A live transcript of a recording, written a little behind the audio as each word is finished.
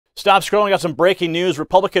Stop scrolling. Got some breaking news.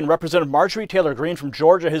 Republican Representative Marjorie Taylor Greene from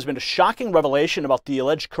Georgia has made a shocking revelation about the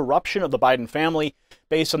alleged corruption of the Biden family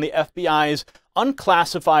based on the FBI's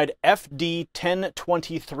unclassified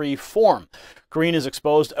FD-1023 form. Greene has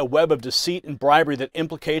exposed a web of deceit and bribery that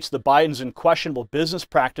implicates the Bidens in questionable business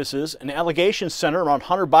practices and allegations center around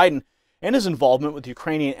Hunter Biden and his involvement with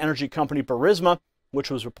Ukrainian energy company Burisma,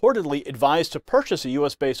 which was reportedly advised to purchase a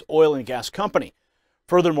U.S.-based oil and gas company.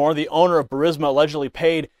 Furthermore, the owner of Burisma allegedly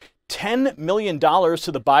paid $10 million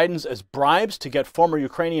to the Bidens as bribes to get former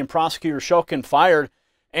Ukrainian prosecutor Shokin fired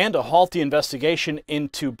and to halt the investigation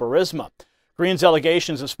into Burisma. Greene's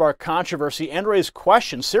allegations have sparked controversy and raised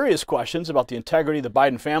questions, serious questions, about the integrity of the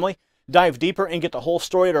Biden family. Dive deeper and get the whole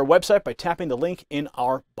story at our website by tapping the link in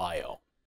our bio.